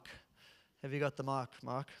Have you got the Mark?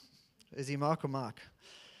 Mark? Is he Mark or Mark?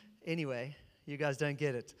 Anyway, you guys don't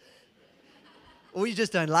get it. Or you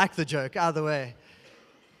just don't like the joke, either way.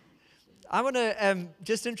 I want to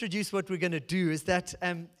just introduce what we're going to do is that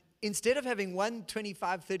instead of having one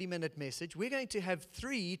 25, 30-minute message, we're going to have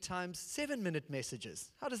 3 times 7-minute messages.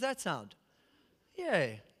 How does that sound?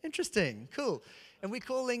 Yay, interesting, cool. And we're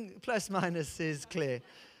calling plus minus, says Claire.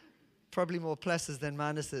 Probably more pluses than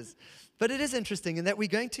minuses. But it is interesting in that we're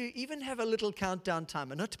going to even have a little countdown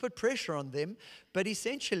timer, not to put pressure on them, but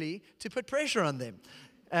essentially to put pressure on them.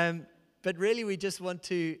 But really we just want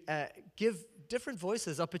to give different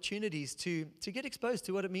voices opportunities to get exposed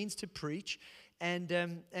to what it means to preach and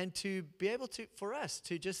to be able to, for us,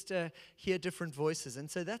 to just hear different voices.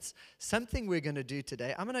 And so that's something we're going to do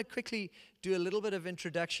today. I'm going to quickly do a little bit of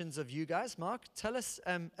introductions of you guys. Mark, tell us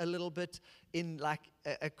a little bit in like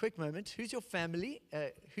a quick moment. Who's your family?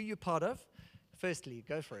 Who you're part of? Firstly,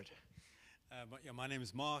 go for it. My name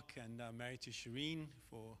is Mark, and I'm married to Shireen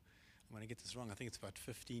for, I'm going to get this wrong, I think it's about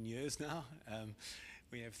 15 years now.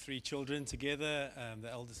 We have 3 children together.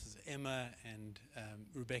 The eldest is Emma, and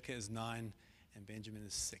Rebecca is 9, and Benjamin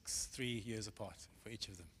is 6, 3 years apart for each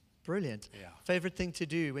of them. Brilliant. Yeah. Favorite thing to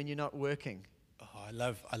do when you're not working? Oh, I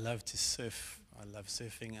love to surf. I love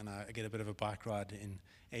surfing, and I get a bit of a bike ride in.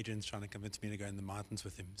 Adrian's trying to convince me to go in the mountains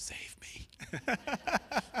with him. Save me.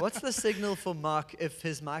 What's the signal for Mark if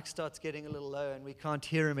his mic starts getting a little low and we can't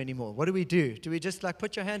hear him anymore? What do we do? Do we just like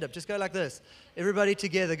put your hand up? Just go like this. Everybody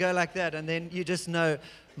together, go like that. And then you just know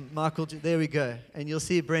Mark will, there we go. And you'll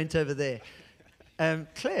see Brent over there.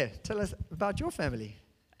 Claire, tell us about your family.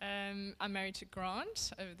 I'm married to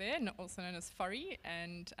Grant over there, also known as Furry,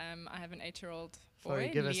 and I have an 8-year-old boy, Sorry,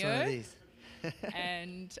 give Leo, us some of these.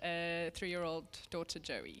 and a 3-year-old daughter,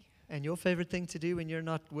 Joey. And your favorite thing to do when you're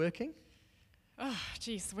not working? Oh,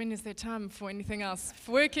 geez, when is there time for anything else?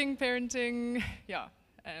 Working, parenting, yeah,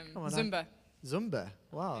 Come on, Zumba. Zumba,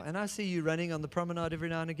 wow. And I see you running on the promenade every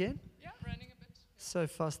now and again. Yeah, running a bit. So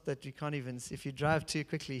fast that you can't even, if you drive too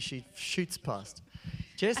quickly, she shoots past.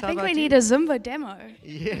 Jess, I how think about we you? need a Zumba demo.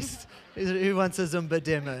 Yes. Who wants a Zumba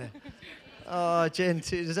demo? Oh, Jen,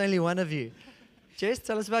 there's only one of you. Jess,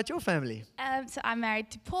 tell us about your family. So I'm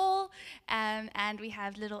married to Paul, and we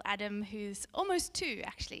have little Adam, who's almost 2,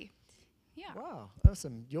 actually. Yeah. Wow,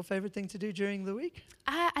 awesome. Your favorite thing to do during the week?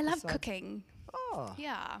 I love Aside- cooking. Oh,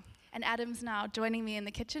 Yeah. And Adam's now joining me in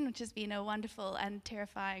the kitchen, which has been a wonderful and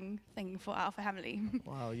terrifying thing for our family.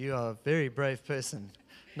 wow, you are a very brave person.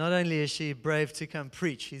 Not only is she brave to come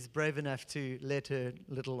preach, she's brave enough to let her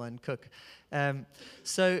little one cook.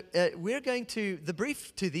 So we're going to, the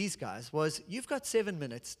brief to these guys was, you've got 7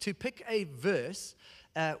 minutes to pick a verse,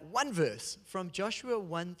 one verse from Joshua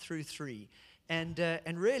 1 through 3, and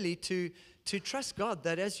really to trust God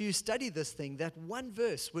that as you study this thing, that one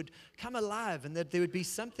verse would come alive and that there would be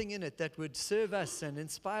something in it that would serve us and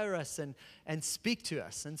inspire us and speak to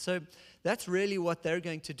us. And so that's really what they're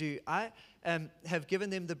going to do. I have given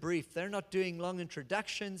them the brief. They're not doing long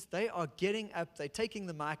introductions. They are getting up, they're taking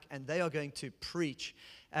the mic, and they are going to preach.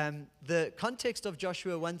 The context of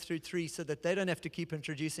Joshua 1 through 3, so that they don't have to keep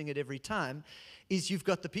introducing it every time, is you've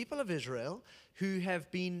got the people of Israel who have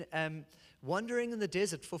been wandering in the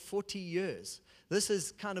desert for 40 years. This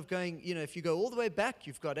is kind of going, if you go all the way back,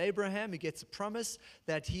 you've got Abraham who gets a promise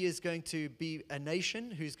that he is going to be a nation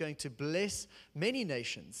who's going to bless many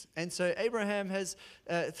nations. And so Abraham has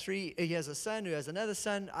he has a son who has another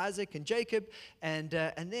son, Isaac and Jacob. And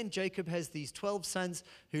then Jacob has these 12 sons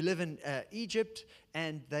who live in Egypt,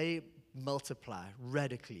 and they multiply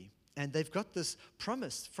radically. And they've got this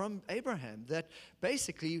promise from Abraham that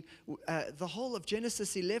basically the whole of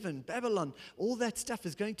Genesis 11, Babylon, all that stuff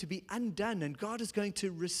is going to be undone, and God is going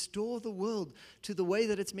to restore the world to the way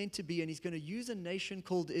that it's meant to be, and he's going to use a nation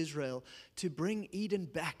called Israel to bring Eden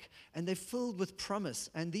back. And they're filled with promise,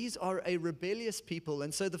 and these are a rebellious people.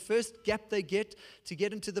 And so the first gap they get to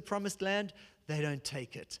get into the promised land, they don't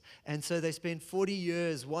take it. And so they spend 40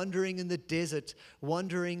 years wandering in the desert,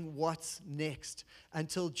 wondering what's next,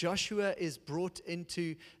 until Joshua is brought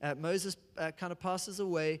into, Moses kind of passes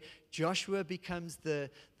away. Joshua becomes the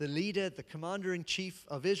leader, the commander-in-chief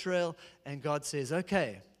of Israel, and God says,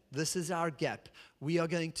 okay, this is our gap. We are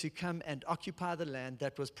going to come and occupy the land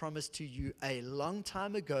that was promised to you a long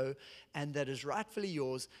time ago, and that is rightfully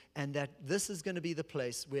yours, and that this is going to be the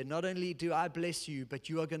place where not only do I bless you, but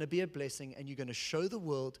you are going to be a blessing, and you're going to show the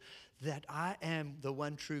world that I am the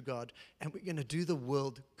one true God, and we're going to do the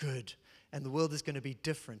world good. And the world is going to be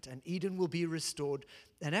different, and Eden will be restored.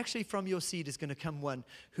 And actually from your seed is going to come one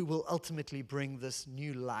who will ultimately bring this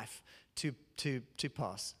new life to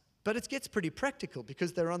pass. But it gets pretty practical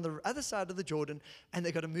because they're on the other side of the Jordan and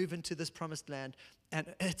they've got to move into this promised land,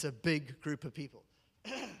 and it's a big group of people.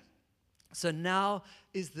 So now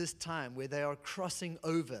is this time where they are crossing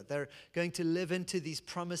over. They're going to live into these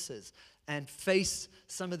promises and face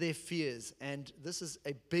some of their fears. And this is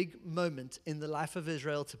a big moment in the life of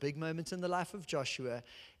Israel. It's a big moment in the life of Joshua.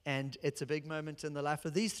 And it's a big moment in the life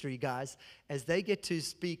of these three guys as they get to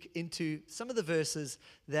speak into some of the verses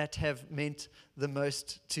that have meant the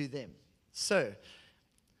most to them. So,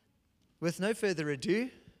 with no further ado,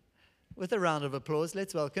 with a round of applause,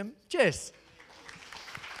 let's welcome Jess.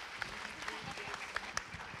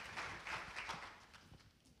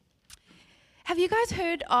 Have you guys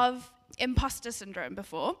heard of imposter syndrome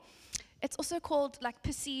before? It's also called like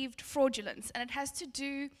perceived fraudulence, and it has to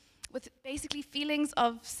do with basically feelings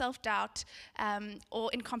of self-doubt or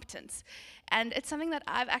incompetence. And it's something that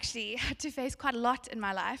I've actually had to face quite a lot in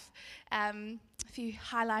my life. A few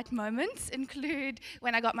highlight moments include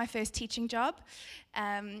when I got my first teaching job,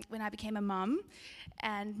 when I became a mom,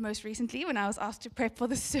 and most recently when I was asked to prep for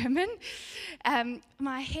the sermon.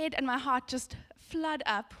 My head and my heart just flood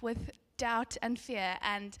up with doubt and fear,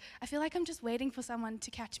 and I feel like I'm just waiting for someone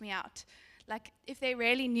to catch me out. Like, if they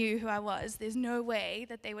really knew who I was, there's no way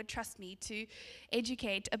that they would trust me to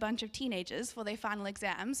educate a bunch of teenagers for their final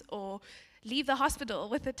exams or leave the hospital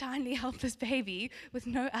with a tiny, helpless baby with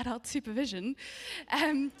no adult supervision.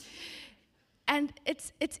 And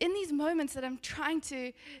it's in these moments that I'm trying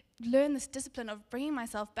to learn this discipline of bringing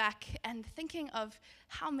myself back and thinking of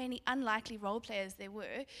how many unlikely role players there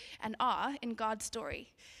were and are in God's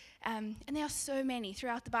story. And there are so many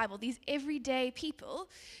throughout the Bible, these everyday people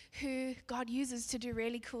who God uses to do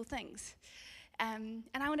really cool things. And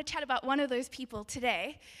I want to chat about one of those people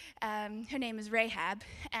today. Her name is Rahab,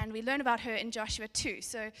 and we learn about her in Joshua 2.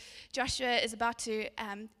 So Joshua is about to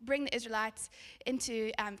bring the Israelites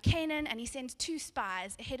into Canaan, and he sends 2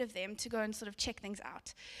 spies ahead of them to go and sort of check things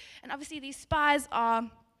out. And obviously these spies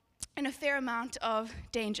are in a fair amount of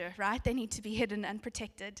danger, right? They need to be hidden and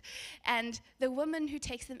protected. And the woman who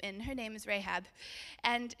takes them in, her name is Rahab.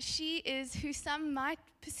 And she is who some might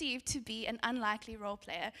perceive to be an unlikely role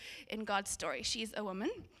player in God's story. She's a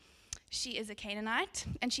woman, she is a Canaanite,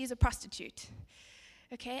 and she's a prostitute.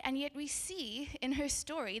 Okay, and yet we see in her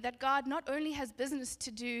story that God not only has business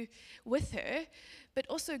to do with her, but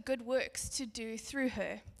also good works to do through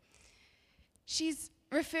her. She's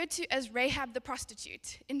referred to as Rahab the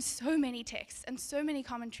prostitute in so many texts and so many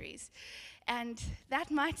commentaries. And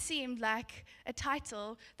that might seem like a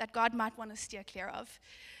title that God might want to steer clear of.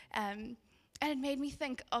 And it made me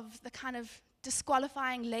think of the kind of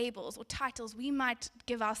disqualifying labels or titles we might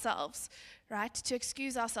give ourselves, right, to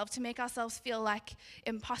excuse ourselves, to make ourselves feel like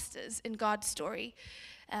imposters in God's story.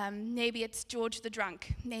 Maybe it's George the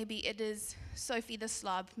drunk. Maybe it is Sophie the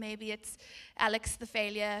slob. Maybe it's Alex the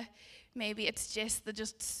failure. Maybe it's Jess the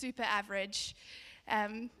just super average.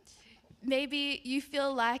 Maybe you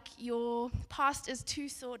feel like your past is too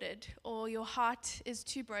sordid, or your heart is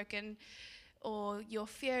too broken, or your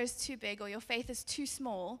fear is too big, or your faith is too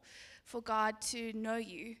small for God to know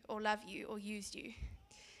you or love you or use you.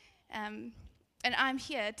 And I'm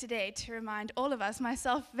here today to remind all of us,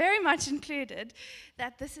 myself very much included,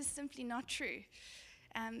 that this is simply not true.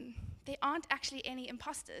 There aren't actually any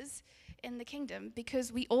imposters in the kingdom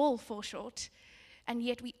because we all fall short, and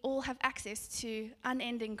yet we all have access to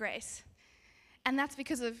unending grace. And that's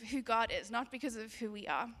because of who God is, not because of who we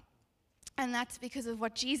are. And that's because of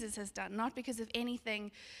what Jesus has done, not because of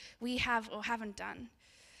anything we have or haven't done.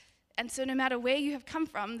 And so no matter where you have come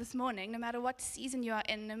from this morning, no matter what season you are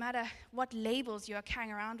in, no matter what labels you are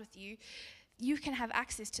carrying around with you, you can have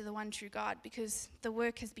access to the one true God because the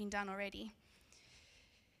work has been done already.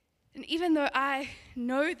 And even though I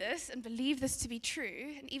know this and believe this to be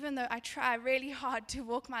true, and even though I try really hard to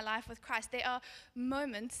walk my life with Christ, there are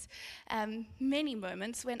moments, many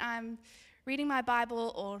moments, when I'm reading my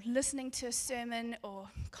Bible or listening to a sermon or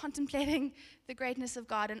contemplating the greatness of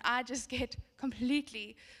God, and I just get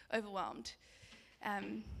completely overwhelmed.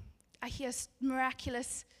 I hear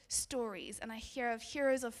miraculous stories, and I hear of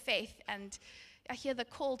heroes of faith, and I hear the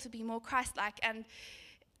call to be more Christ-like, and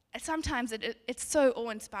sometimes it's so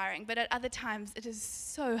awe-inspiring, but at other times it is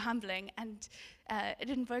so humbling, and it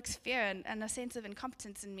invokes fear and a sense of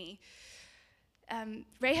incompetence in me.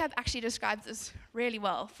 Rahab actually describes this really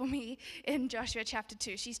well for me in Joshua chapter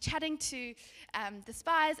 2. She's chatting to the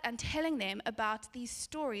spies and telling them about these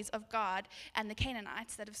stories of God and the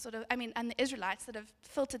Canaanites that have and the Israelites that have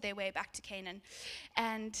filtered their way back to Canaan.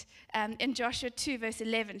 And in Joshua 2 verse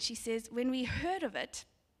 11, she says, "When we heard of it,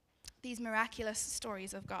 these miraculous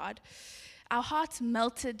stories of God, our hearts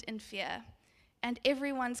melted in fear, and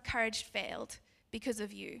everyone's courage failed because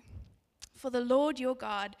of you. For the Lord your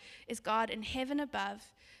God is God in heaven above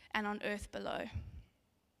and on earth below.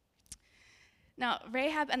 Now,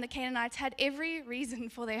 Rahab and the Canaanites had every reason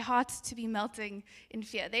for their hearts to be melting in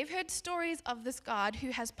fear. They've heard stories of this God who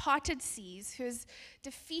has parted seas, who has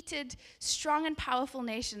defeated strong and powerful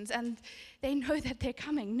nations, and they know that they're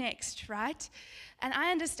coming next, right? And I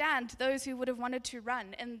understand those who would have wanted to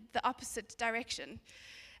run in the opposite direction.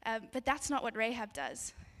 But that's not what Rahab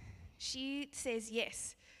does. She says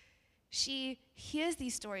yes. She hears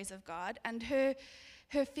these stories of God, and her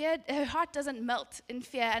heart doesn't melt in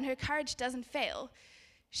fear, and her courage doesn't fail.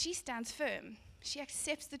 She stands firm. She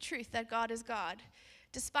accepts the truth that God is God.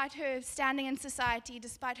 Despite her standing in society,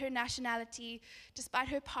 despite her nationality, despite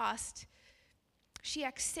her past, she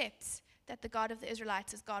accepts that the God of the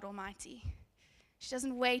Israelites is God Almighty. She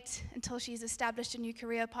doesn't wait until she's established a new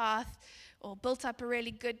career path or built up a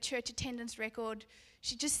really good church attendance record.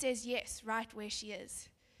 She just says yes right where she is.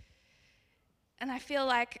 And I feel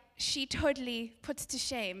like she totally puts to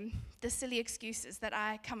shame the silly excuses that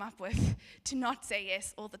I come up with to not say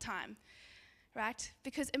yes all the time, right?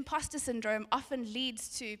 Because imposter syndrome often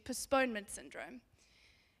leads to postponement syndrome.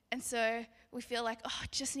 And so we feel like, oh, I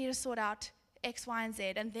just need to sort out X, Y, and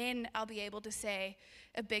Z, and then I'll be able to say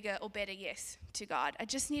a bigger or better yes to God. I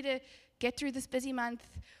just need to get through this busy month,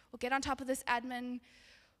 or get on top of this admin,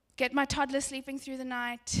 get my toddler sleeping through the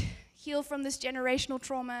night, heal from this generational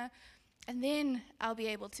trauma, and then I'll be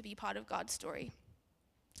able to be part of God's story.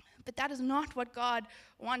 But that is not what God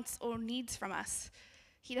wants or needs from us.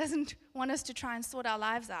 He doesn't want us to try and sort our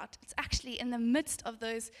lives out. It's actually in the midst of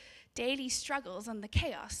those daily struggles and the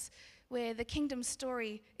chaos where the kingdom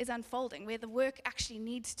story is unfolding, where the work actually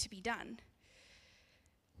needs to be done.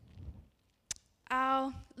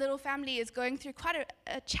 Our little family is going through quite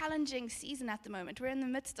a challenging season at the moment. We're in the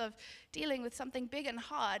midst of dealing with something big and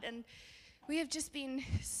hard, and we have just been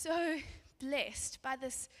so blessed by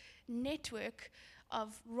this network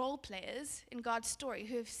of role players in God's story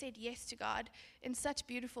who have said yes to God in such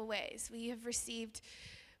beautiful ways. We have received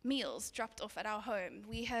meals dropped off at our home.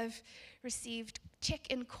 We have received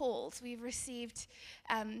check-in calls. We've received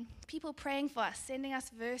people praying for us, sending us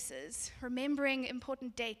verses, remembering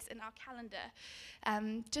important dates in our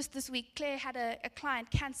calendar. Just this week, Claire had a client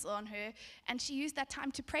cancel on her, and she used that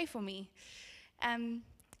time to pray for me.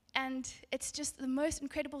 And it's just the most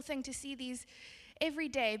incredible thing to see these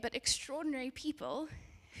everyday but extraordinary people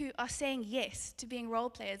who are saying yes to being role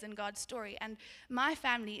players in God's story. And my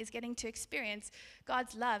family is getting to experience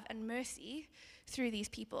God's love and mercy through these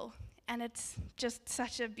people. And it's just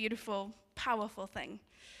such a beautiful, powerful thing.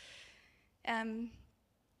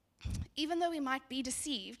 Even though we might be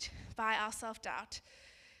deceived by our self-doubt,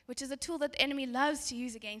 which is a tool that the enemy loves to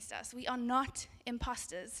use against us, we are not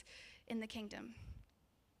imposters in the kingdom.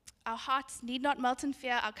 Our hearts need not melt in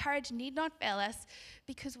fear. Our courage need not fail us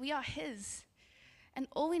because we are His. And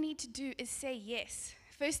all we need to do is say yes,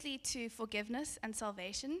 firstly to forgiveness and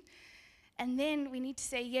salvation. And then we need to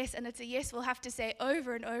say yes, and it's a yes we'll have to say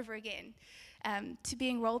over and over again, to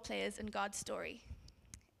being role players in God's story.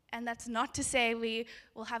 And that's not to say we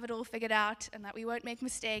will have it all figured out and that we won't make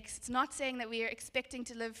mistakes. It's not saying that we are expecting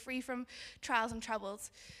to live free from trials and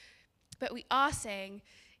troubles. But we are saying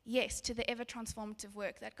yes to the ever-transformative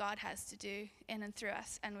work that God has to do in and through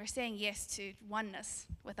us. And we're saying yes to oneness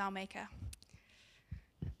with our Maker.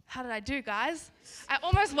 How did I do, guys? I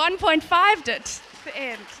almost 1.5'd it at the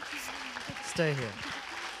end. Stay here.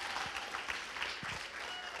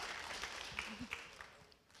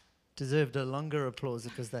 Deserved a longer applause.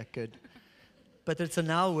 It was that good. But it's a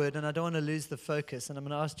now word, and I don't want to lose the focus. And I'm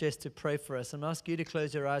going to ask Jess to pray for us. I'm going to ask you to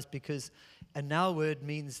close your eyes because a now word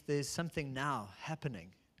means there's something now happening.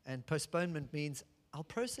 And postponement means I'll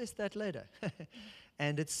process that later.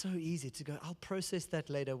 And it's so easy to go, I'll process that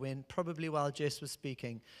later, when probably while Jess was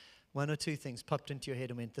speaking, one or two things popped into your head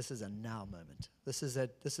and went, this is a now moment. This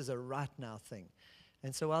is a right now thing.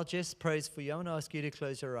 And so while Jess prays for you, I want to ask you to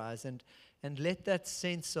close your eyes and let that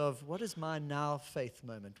sense of what is my now faith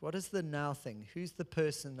moment? What is the now thing? Who's the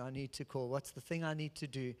person I need to call? What's the thing I need to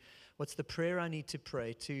do? What's the prayer I need to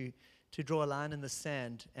pray to draw a line in the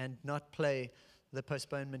sand and not play the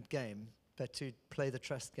postponement game, but to play the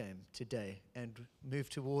trust game today and move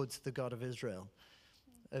towards the God of Israel?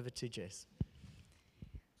 Over to Jess.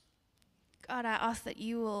 God, I ask that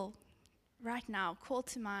you will right now call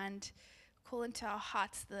to mind, call into our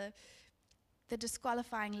hearts the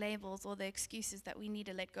disqualifying labels or the excuses that we need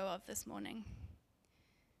to let go of this morning.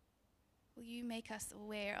 Will you make us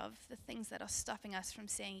aware of the things that are stopping us from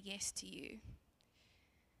saying yes to you?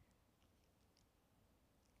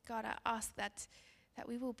 God, I ask that that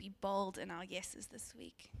we will be bold in our yeses this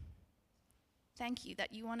week. Thank you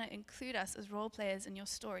that you want to include us as role players in your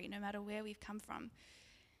story, no matter where we've come from.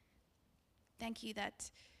 Thank you that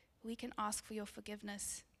we can ask for your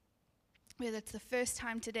forgiveness, whether it's the first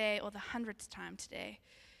time today or the 100th time today.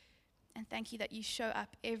 And thank you that you show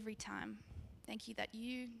up every time. Thank you that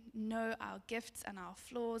you know our gifts and our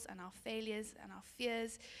flaws and our failures and our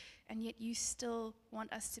fears, and yet you still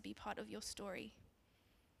want us to be part of your story.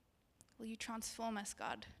 Will you transform us,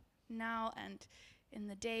 God, now and in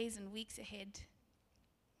the days and weeks ahead?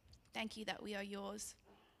 Thank you that we are yours.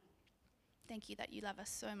 Thank you that you love us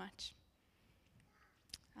so much.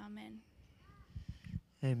 Amen.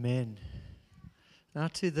 Amen. Now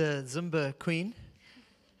to the Zumba queen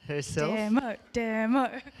herself. Demo.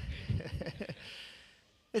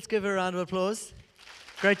 Let's give her a round of applause.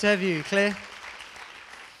 Great to have you, Claire.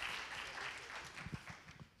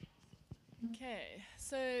 Okay,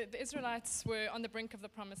 so the Israelites were on the brink of the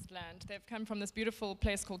promised land. They've come from this beautiful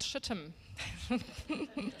place called Shittim.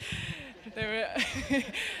 They were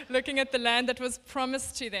looking at the land that was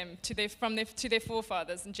promised to them, to their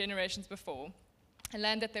forefathers and generations before. A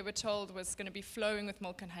land that they were told was going to be flowing with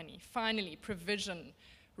milk and honey. Finally, provision,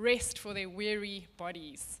 rest for their weary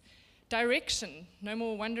bodies, direction, no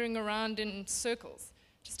more wandering around in circles,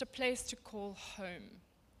 just a place to call home.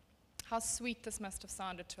 How sweet this must have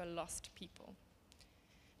sounded to a lost people.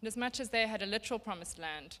 And as much as they had a literal promised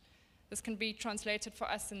land, this can be translated for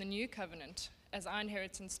us in the new covenant as our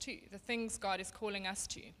inheritance too, the things God is calling us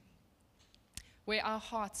to, where our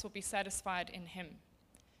hearts will be satisfied in Him,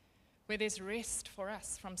 where there's rest for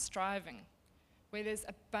us from striving, where there's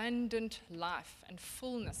abundant life and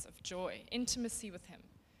fullness of joy, intimacy with Him,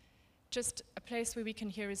 just a place where we can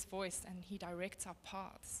hear His voice and He directs our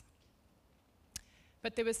paths.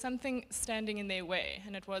 But there was something standing in their way,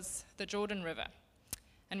 and it was the Jordan River.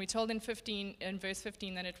 And we told in verse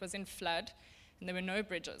 15 that it was in flood, and there were no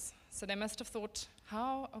bridges. So they must have thought,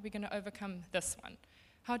 how are we going to overcome this one?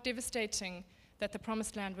 How devastating that the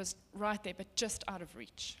promised land was right there, but just out of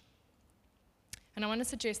reach. And I want to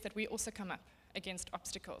suggest that we also come up against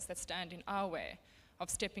obstacles that stand in our way of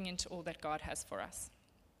stepping into all that God has for us.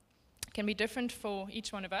 It can be different for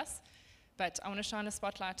each one of us, but I want to shine a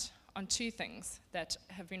spotlight on two things that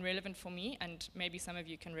have been relevant for me, and maybe some of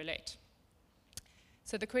you can relate.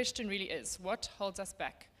 So the question really is, what holds us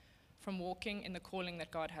back from walking in the calling that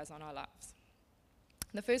God has on our lives?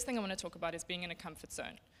 The first thing I want to talk about is being in a comfort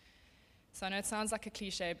zone. So I know it sounds like a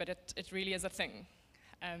cliche, but it really is a thing.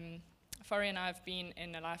 Fori and I have been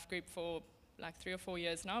in a life group for like 3 or 4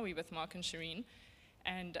 years now. We're with Mark and Shireen.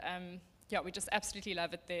 And we just absolutely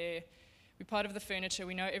love it there. We're part of the furniture.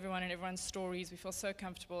 We know everyone and everyone's stories. We feel so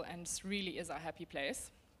comfortable, and it really is our happy place.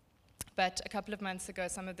 But a couple of months ago,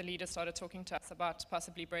 some of the leaders started talking to us about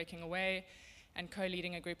possibly breaking away and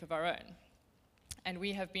co-leading a group of our own. And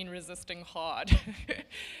we have been resisting hard.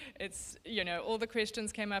 It's, all the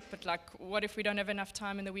questions came up, but like, what if we don't have enough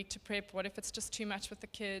time in the week to prep? What if it's just too much with the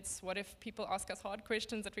kids? What if people ask us hard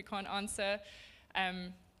questions that we can't answer?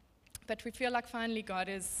 But we feel like finally God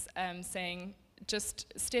is saying,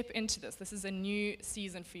 just step into this. This is a new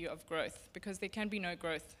season for you of growth, because there can be no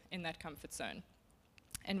growth in that comfort zone.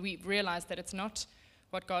 And we realize that it's not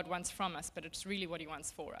what God wants from us, but it's really what He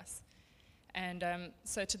wants for us. And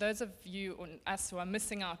so to those of you or us who are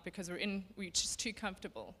missing out because we're just too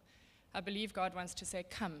comfortable, I believe God wants to say,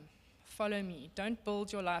 come, follow me. Don't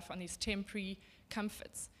build your life on these temporary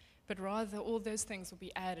comforts, but rather all those things will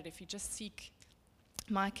be added if you just seek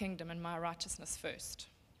my kingdom and my righteousness first.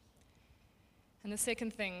 And the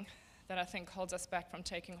second thing that I think holds us back from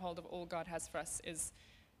taking hold of all God has for us is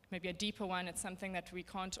maybe a deeper one. It's something that we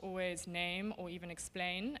can't always name or even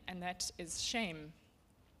explain, and that is shame.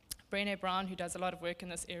 Brené Brown, who does a lot of work in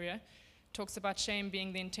this area, talks about shame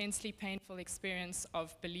being the intensely painful experience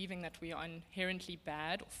of believing that we are inherently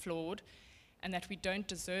bad or flawed, and that we don't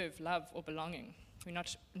deserve love or belonging. We're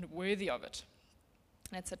not worthy of it.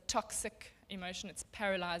 And it's a toxic emotion. It's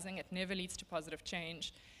paralyzing. It never leads to positive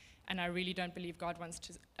change. And I really don't believe God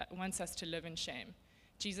wants us to live in shame.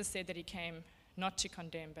 Jesus said that He came not to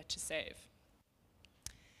condemn, but to save.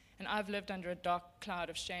 And I've lived under a dark cloud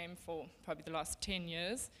of shame for probably the last 10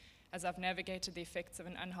 years as I've navigated the effects of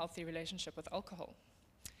an unhealthy relationship with alcohol.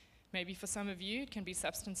 Maybe for some of you, it can be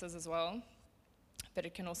substances as well, but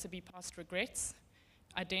it can also be past regrets,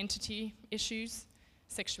 identity issues,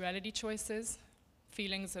 sexuality choices,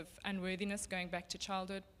 feelings of unworthiness going back to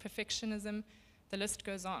childhood, perfectionism, the list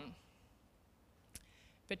goes on.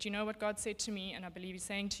 But you know what God said to me, and I believe He's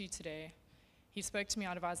saying to you today? He spoke to me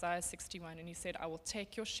out of Isaiah 61, and He said, I will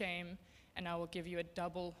take your shame, and I will give you a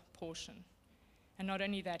double portion. And not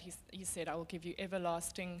only that, he said, I will give you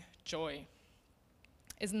everlasting joy.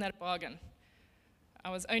 Isn't that a bargain?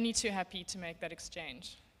 I was only too happy to make that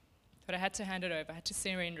exchange. But I had to hand it over, I had to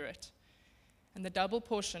surrender it. And the double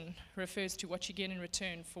portion refers to what you get in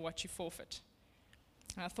return for what you forfeit.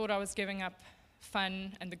 And I thought I was giving up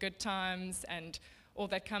fun and the good times and all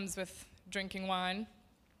that comes with drinking wine.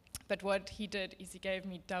 But what he did is he gave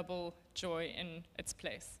me double joy in its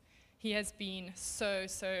place. He has been so,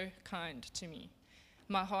 so kind to me.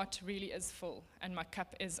 My heart really is full, and my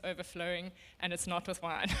cup is overflowing, and it's not with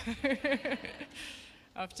wine.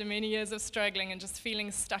 After many years of struggling and just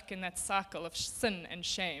feeling stuck in that cycle of sin and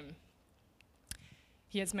shame,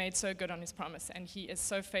 he has made so good on his promise, and he is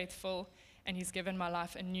so faithful, and he's given my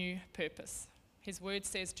life a new purpose. His word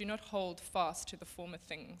says, do not hold fast to the former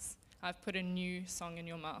things. I've put a new song in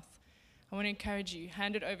your mouth. I want to encourage you,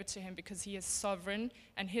 hand it over to him because he is sovereign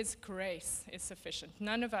and his grace is sufficient.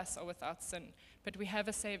 None of us are without sin, but we have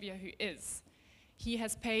a Savior who is. He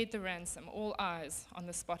has paid the ransom, all eyes on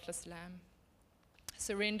the spotless Lamb.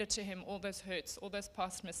 Surrender to him all those hurts, all those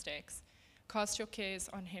past mistakes. Cast your cares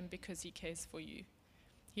on him because he cares for you.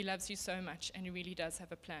 He loves you so much, and he really does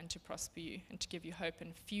have a plan to prosper you and to give you hope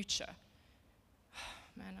and future.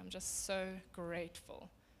 Man, I'm just so grateful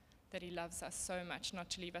that he loves us so much, not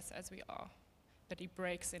to leave us as we are, that he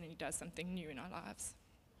breaks in and he does something new in our lives.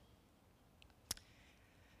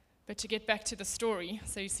 But to get back to the story,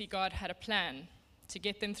 so you see God had a plan to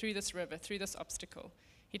get them through this river, through this obstacle.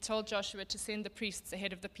 He told Joshua to send the priests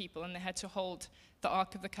ahead of the people, and they had to hold the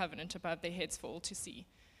Ark of the Covenant above their heads for all to see.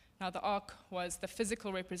 Now, the Ark was the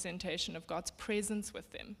physical representation of God's presence with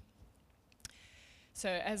them. So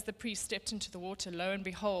as the priest stepped into the water, lo and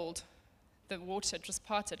behold, the water just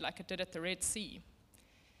parted like it did at the Red Sea.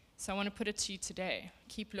 So I want to put it to you today.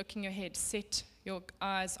 Keep looking ahead. Set your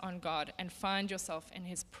eyes on God and find yourself in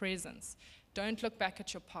his presence. Don't look back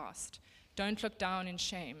at your past. Don't look down in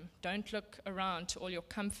shame. Don't look around to all your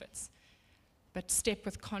comforts, but step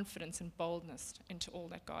with confidence and boldness into all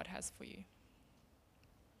that God has for you.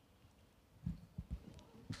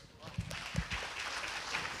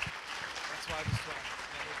 That's why this one.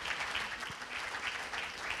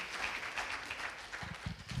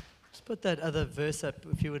 Just put that other verse up,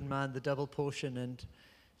 if you wouldn't mind, the double portion. And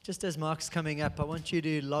just as Mark's coming up, I want you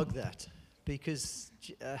to log that, because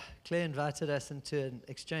Claire invited us into an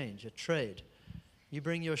exchange, a trade. You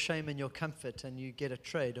bring your shame and your comfort, and you get a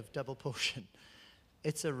trade of double portion.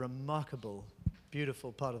 It's a remarkable,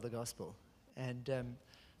 beautiful part of the gospel. And I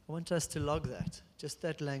want us to log that, just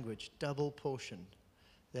that language, double portion.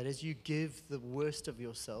 That is, you give the worst of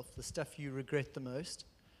yourself, the stuff you regret the most,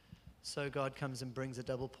 so God comes and brings a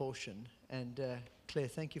double portion. And Claire,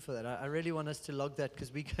 thank you for that. I really want us to log that,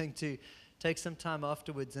 because we're going to take some time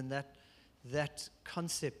afterwards, and that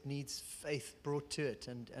concept needs faith brought to it.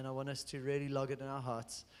 And I want us to really log it in our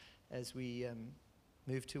hearts as we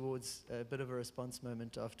move towards a bit of a response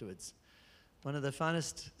moment afterwards. One of the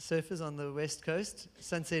finest surfers on the West Coast,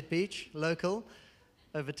 Sunset Beach, local.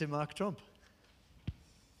 Over to Mark Tromp.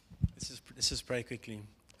 Let's just pray quickly.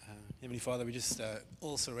 Heavenly Father, we just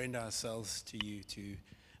all surrender ourselves to you to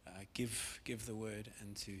give the word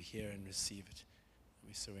and to hear and receive it.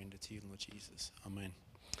 We surrender to you, Lord Jesus. Amen.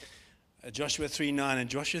 Joshua 3:9, and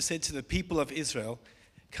Joshua said to the people of Israel,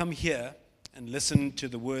 come here and listen to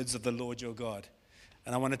the words of the Lord your God.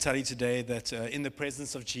 And I want to tell you today that in the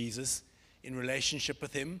presence of Jesus, in relationship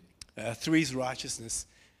with him, through his righteousness,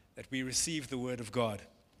 that we receive the word of God.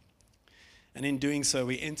 And in doing so,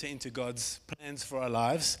 we enter into God's plans for our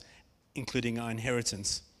lives, including our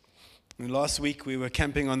inheritance. And last week, we were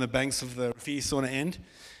camping on the banks of the Rafiki Sauna End.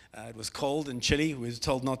 It was cold and chilly. We were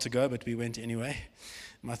told not to go, but we went anyway.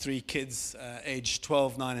 My 3 kids, aged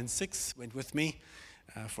 12, 9, and 6, went with me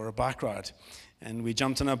for a bike ride. And we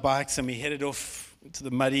jumped on our bikes and we headed off to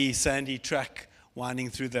the muddy, sandy track winding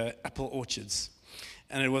through the apple orchards.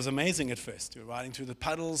 And it was amazing at first. We were riding through the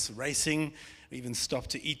puddles, racing. We even stopped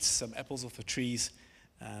to eat some apples off the trees.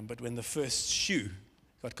 But when the first shoe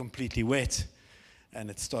got completely wet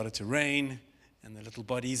and it started to rain and the little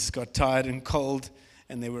bodies got tired and cold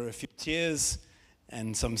and there were a few tears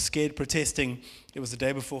and some scared protesting, it was the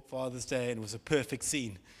day before Father's Day and it was a perfect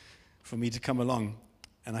scene for me to come along.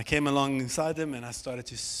 And I came alongside them and I started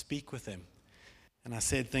to speak with them. And I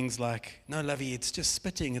said things like, no, Lovey, it's just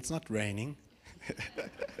spitting, it's not raining.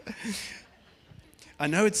 I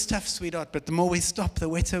know it's tough, sweetheart, but the more we stop, the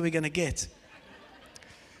wetter we're going to get.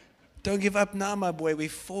 Don't give up now, my boy. We're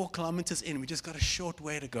 4 kilometers in. We just got a short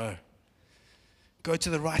way to go. Go to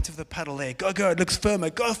the right of the puddle there. Go, go. It looks firmer.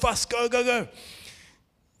 Go fast. Go, go, go.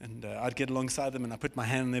 And I'd get alongside them, and I'd put my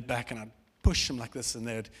hand on their back, and I'd push them like this, and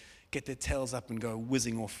they'd get their tails up and go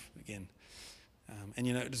whizzing off again. And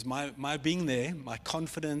it was my being there, my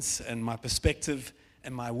confidence and my perspective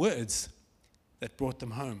and my words that brought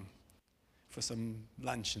them home for some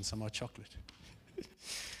lunch and some hot chocolate.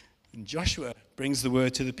 And Joshua brings the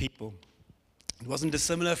word to the people. It wasn't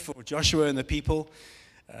dissimilar for Joshua and the people.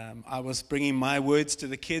 I was bringing my words to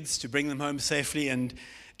the kids to bring them home safely, and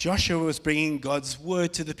Joshua was bringing God's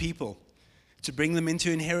word to the people to bring them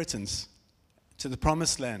into inheritance, to the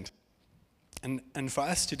promised land. And for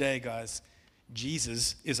us today, guys,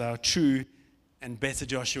 Jesus is our true and better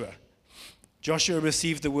Joshua. Joshua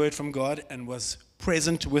received the word from God and was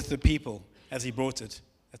present with the people as he brought it.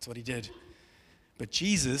 That's what he did. But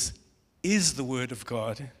Jesus is the word of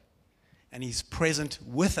God, and he's present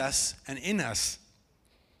with us and in us.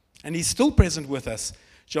 And he's still present with us.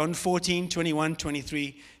 John 14, 21,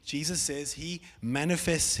 23, Jesus says he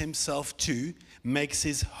manifests himself to, makes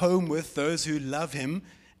his home with those who love him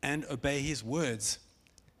and obey his words.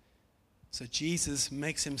 So Jesus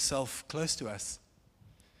makes himself close to us.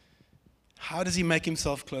 How does he make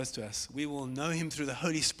himself close to us? We will know him through the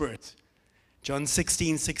Holy Spirit. John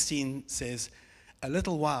 16:16 says, "A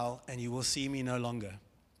little while and you will see me no longer.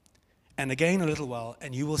 And again a little while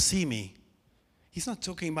and you will see me." He's not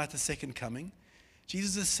talking about the second coming.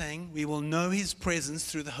 Jesus is saying we will know his presence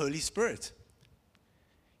through the Holy Spirit.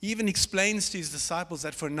 He even explains to his disciples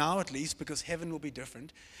that for now at least, because heaven will be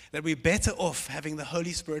different, that we're better off having the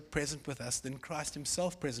Holy Spirit present with us than Christ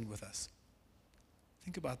himself present with us.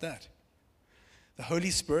 Think about that. The Holy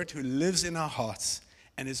Spirit who lives in our hearts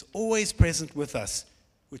and is always present with us,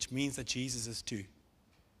 which means that Jesus is too.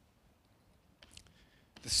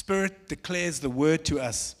 The Spirit declares the word to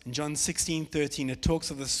us. In John 16:13, it talks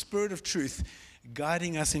of the Spirit of truth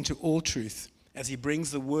guiding us into all truth as he brings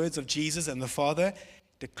the words of Jesus and the Father,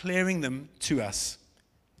 declaring them to us.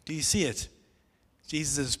 Do you see it?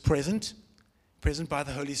 Jesus is present by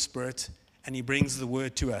the Holy Spirit, and he brings the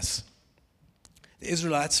word to us. The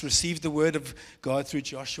Israelites received the word of God through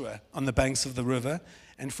Joshua on the banks of the river,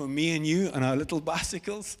 and for me and you on our little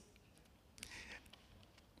bicycles,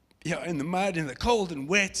 in the mud, in the cold and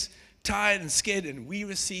wet, tired and scared, and we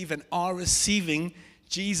receive and are receiving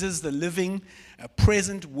Jesus, the living,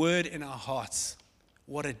 present word in our hearts.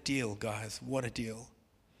 What a deal, guys. What a deal.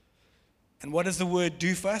 And what does the word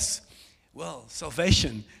do for us? Well,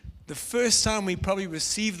 salvation. The first time we probably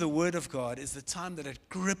receive the word of God is the time that it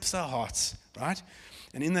grips our hearts, right?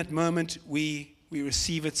 And in that moment, we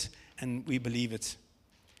receive it and we believe it.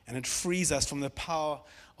 And it frees us from the power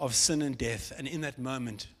of sin and death. And in that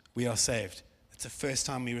moment, we are saved. It's the first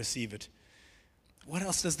time we receive it. What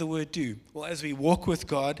else does the word do? Well, as we walk with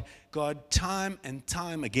God, God time and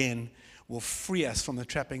time again will free us from the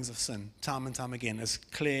trappings of sin, time and time again, as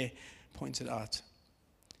Claire pointed out.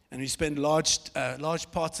 And we spend large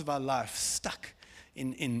parts of our life stuck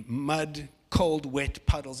in mud, cold, wet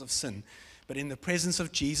puddles of sin. But in the presence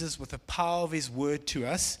of Jesus, with the power of his word to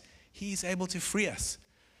us, he is able to free us.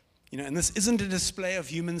 And this isn't a display of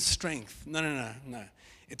human strength. No.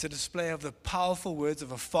 It's a display of the powerful words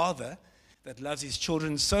of a father that loves his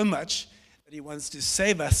children so much that he wants to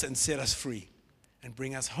save us and set us free and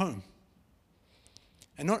bring us home.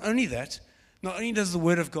 And not only that, not only does the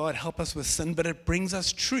word of God help us with sin, but it brings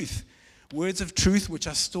us truth. Words of truth which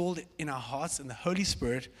are stored in our hearts, and the Holy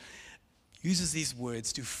Spirit uses these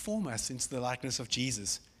words to form us into the likeness of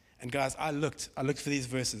Jesus. And guys, I looked for these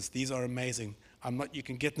verses. These are amazing. You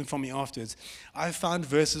can get them from me afterwards. I found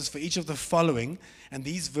verses for each of the following, and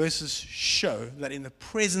these verses show that in the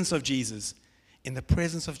presence of Jesus,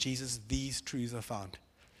 these truths are found.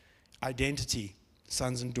 Identity,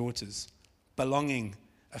 sons and daughters. Belonging,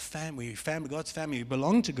 a family, God's family. We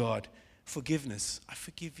belong to God. Forgiveness. I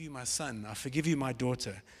forgive you, my son. I forgive you, my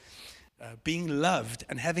daughter. Being loved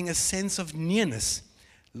and having a sense of nearness.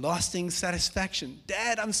 Lasting satisfaction.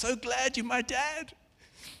 Dad, I'm so glad you're my dad.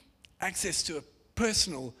 Access to a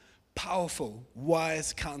personal, powerful,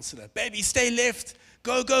 wise counselor. Baby, stay left.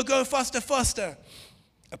 Go, faster.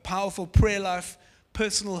 A powerful prayer life,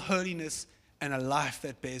 personal holiness, and a life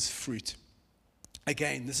that bears fruit.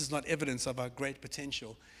 Again, this is not evidence of our great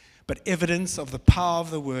potential, but evidence of the power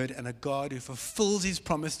of the word and a God who fulfills his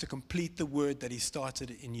promise to complete the word that he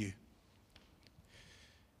started in you.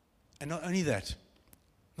 And not only that,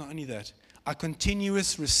 our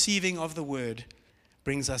continuous receiving of the word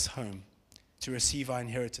brings us home to receive our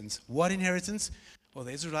inheritance. What inheritance? Well,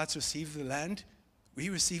 the Israelites received the land. We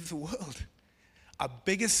receive the world. Our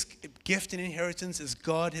biggest gift and inheritance is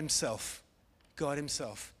God himself. God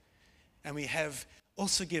himself. And we have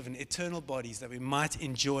also given eternal bodies that we might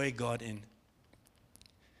enjoy God in.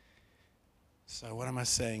 So what am I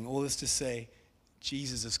saying? All this to say,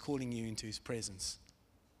 Jesus is calling you into his presence.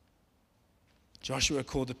 Joshua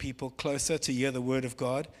called the people closer to hear the word of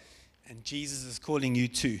God, and Jesus is calling you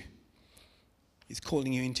too. He's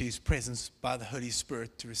calling you into his presence by the Holy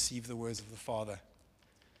Spirit to receive the words of the Father.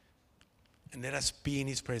 And let us be in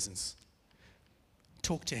his presence.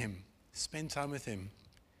 Talk to him. Spend time with him.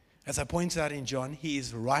 As I pointed out in John, he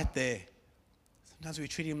is right there. Sometimes we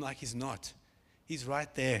treat him like he's not. He's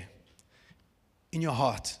right there in your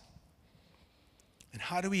heart. And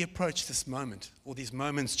how do we approach this moment or these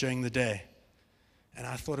moments during the day? And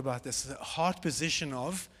I thought about this, a heart position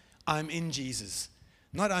of I'm in Jesus.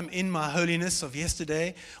 Not I'm in my holiness of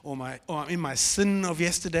yesterday or I'm in my sin of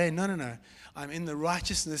yesterday. No. I'm in the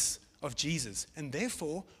righteousness of Jesus. And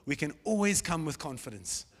therefore, we can always come with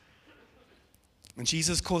confidence. And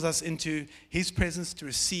Jesus calls us into his presence to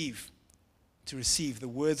receive the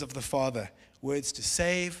words of the Father. Words to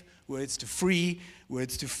save, words to free,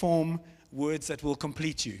 words to form, words that will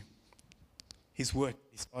complete you. His work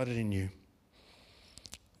he started in you.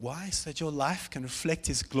 Why? So that your life can reflect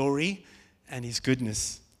his glory and his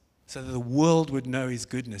goodness. So that the world would know his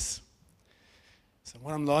goodness. So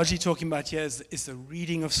what I'm largely talking about here is the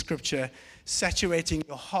reading of Scripture, saturating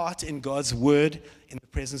your heart in God's word in the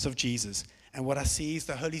presence of Jesus. And what I see is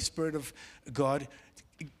the Holy Spirit of God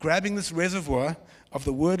grabbing this reservoir of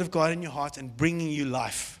the word of God in your heart and bringing you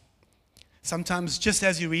life. Sometimes just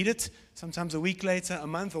as you read it, sometimes a week later, a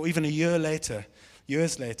month, or even a year later,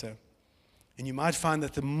 years later. And you might find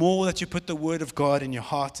that the more that you put the word of God in your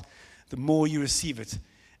heart, the more you receive it.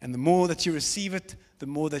 And the more that you receive it, the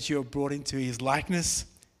more that you are brought into his likeness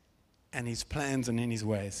and his plans and in his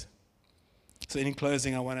ways. So in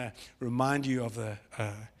closing, I want to remind you of the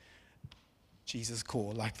Jesus'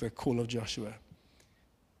 call, like the call of Joshua.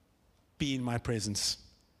 Be in my presence.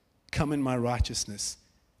 Come in my righteousness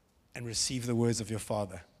and receive the words of your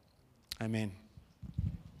Father. Amen.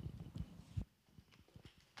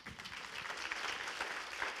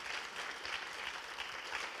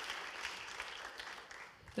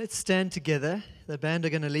 Let's stand together. The band are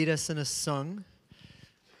going to lead us in a song.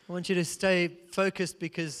 I want you to stay focused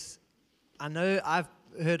because I know I've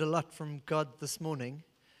heard a lot from God this morning.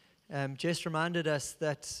 Jess reminded us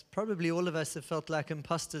that probably all of us have felt like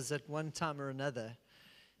imposters at one time or another.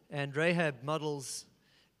 And Rahab models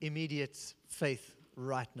immediate faith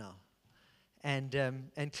right now.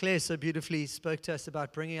 And Claire so beautifully spoke to us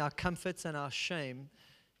about bringing our comforts and our shame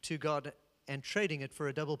to God and trading it for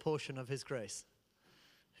a double portion of his grace.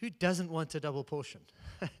 Who doesn't want a double portion?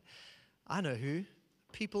 I know who.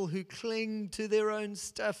 People who cling to their own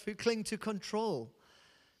stuff, who cling to control.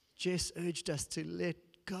 Jess urged us to let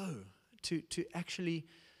go, to actually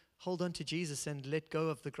hold on to Jesus and let go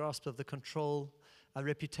of the grasp of the control, our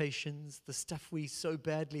reputations, the stuff we so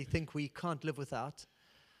badly think we can't live without.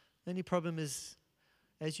 The only problem is,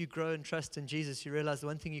 as you grow and trust in Jesus, you realize the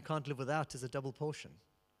one thing you can't live without is a double portion.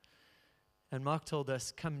 And Mark told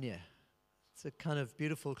us, come near. It's a kind of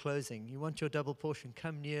beautiful closing. You want your double portion,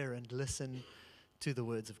 come near and listen to the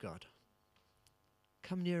words of God.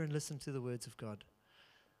 Come near and listen to the words of God.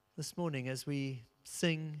 This morning as we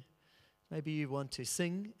sing, maybe you want to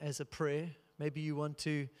sing as a prayer. Maybe you want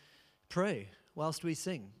to pray whilst we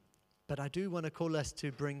sing. But I do want to call us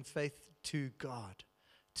to bring faith to God,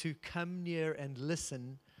 to come near and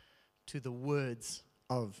listen to the words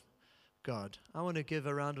of God. I want to give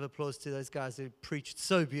a round of applause to those guys who preached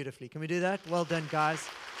so beautifully. Can we do that? Well done, guys.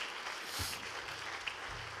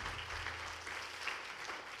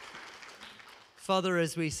 Father,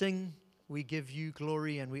 as we sing, we give you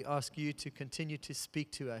glory and we ask you to continue to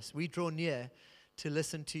speak to us. We draw near to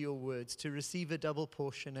listen to your words, to receive a double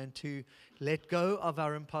portion and to let go of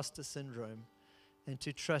our imposter syndrome and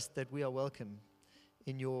to trust that we are welcome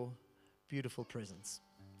in your beautiful presence.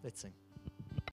 Let's sing.